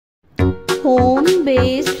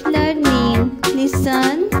Home-based learning.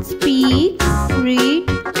 Listen, speak, read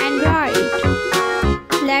and write.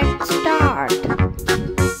 Let's start.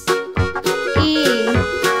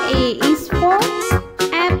 A is for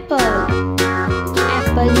apple.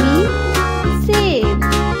 Apple means same.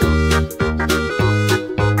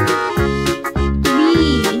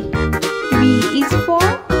 B is for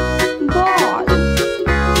ball.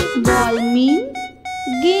 Ball means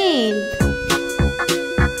गेंद.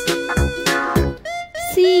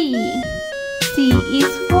 C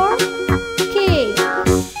is for cake.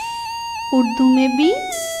 Urdu में भी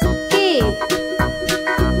cake.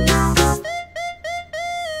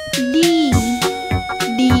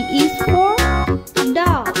 D is for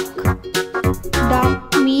duck. Duck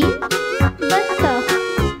means बत्तख.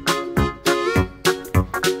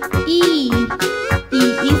 E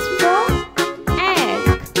is for egg.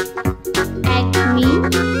 Egg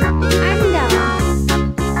means अंडा.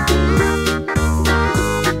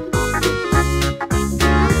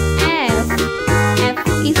 F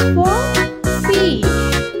is for fish.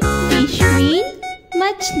 Fish means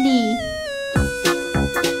मछली.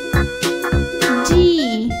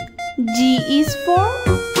 G is for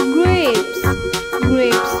grapes.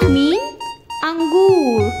 Grapes means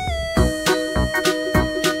अंगूर.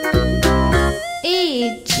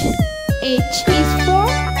 H is for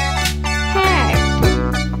hat.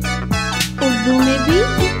 Urdu में भी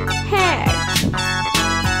hat.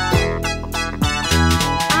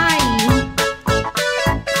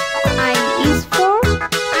 I is for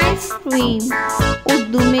ice cream.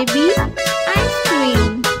 Urdu में भी ice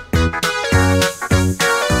cream.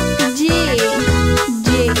 J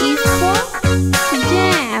is for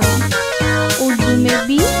jam. Urdu में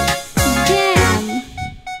भी jam.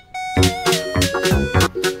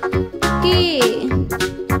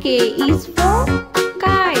 K is for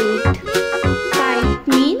kite. Kite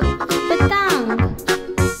means पतंग.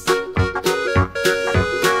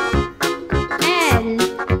 L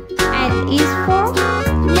is for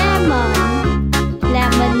lemon.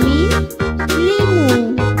 Lemon means limau.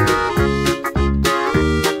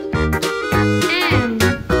 M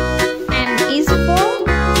is for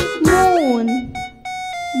moon.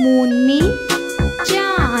 Moon means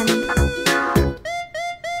चांद.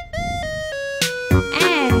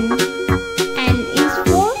 N is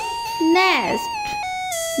for nest.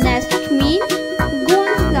 Nest means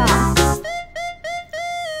घोंसला.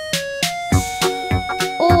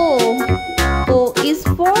 O is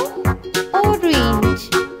for orange.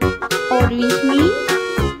 Orange means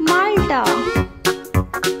Malta.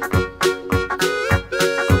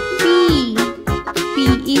 P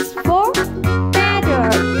is for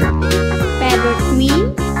parrot. Parrot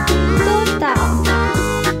means तोता.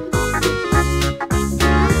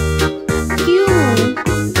 Q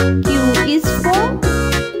is for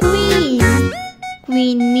queen.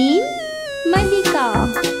 Queen means Malika.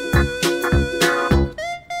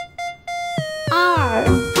 R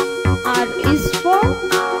is for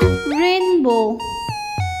rainbow.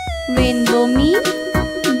 Rainbow means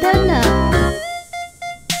danak.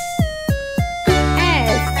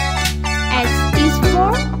 S is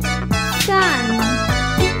for sun.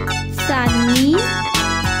 Sun means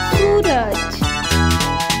Suraj.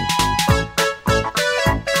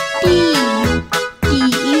 T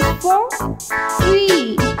is for tree.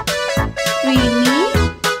 Tree means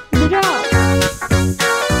दरख्त.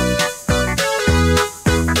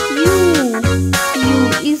 U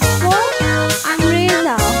is for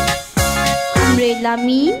umbrella. Umbrella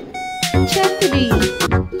means छतरी.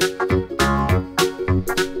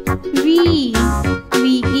 V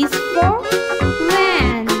is for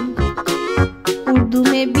van. Urdu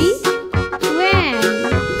में भी van.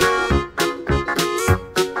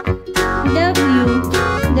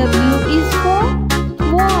 W is for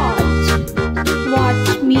watch. Watch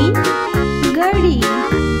means घड़ी.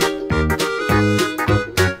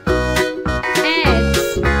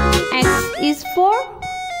 X is for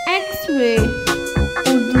X-ray.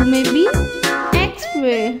 Urdu में भी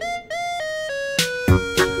X-ray.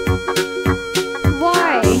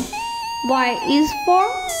 Y is for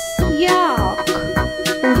yak.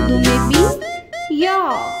 Urdu में भी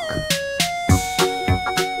yak.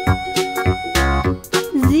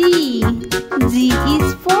 Z is